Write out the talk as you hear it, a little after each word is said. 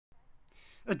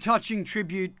A touching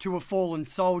tribute to a fallen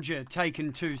soldier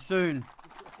taken too soon.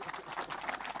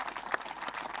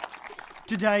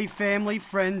 Today, family,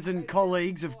 friends and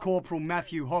colleagues of Corporal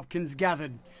Mathew Hopkins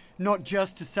gathered, not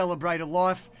just to celebrate a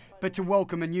life, but to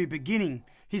welcome a new beginning,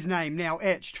 his name now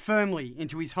etched firmly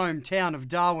into his hometown of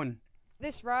Darwin.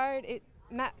 This road,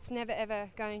 Matt's never ever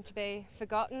going to be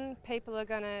forgotten. People are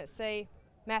going to see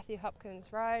Mathew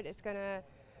Hopkins Road. It's going to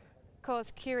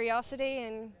cause curiosity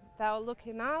and they'll look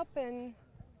him up and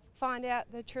find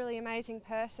out the truly amazing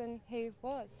person he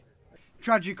was.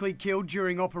 Tragically killed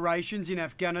during operations in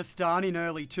Afghanistan in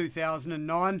early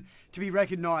 2009, to be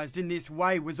recognised in this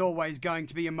way was always going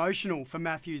to be emotional for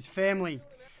Mathew's family.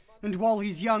 And while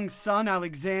his young son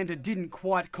Alexander didn't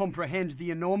quite comprehend the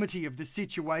enormity of the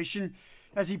situation,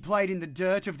 as he played in the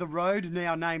dirt of the road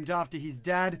now named after his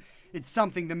dad, it's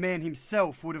something the man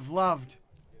himself would have loved.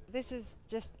 This is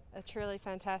just a truly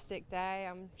fantastic day.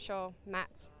 I'm sure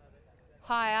Matt's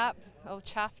high up, all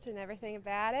chuffed and everything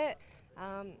about it.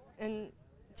 And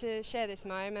to share this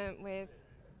moment with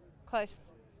close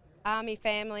Army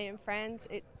family and friends,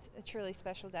 it's a truly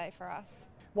special day for us.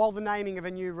 While the naming of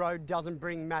a new road doesn't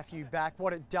bring Mathew back,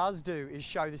 what it does do is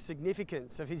show the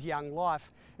significance of his young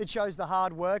life. It shows the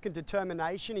hard work and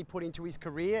determination he put into his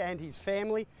career and his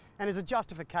family, and is a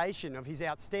justification of his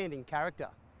outstanding character.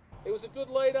 He was a good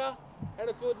leader and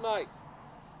a good mate.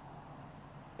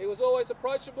 He was always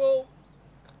approachable,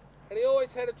 and he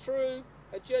always had a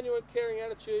genuine caring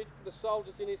attitude for the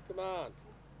soldiers in his command.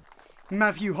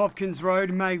 Mathew Hopkins Road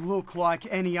may look like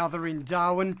any other in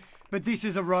Darwin, but this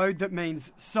is a road that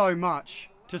means so much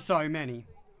to so many.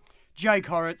 Jake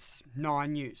Horrocks,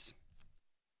 9 News.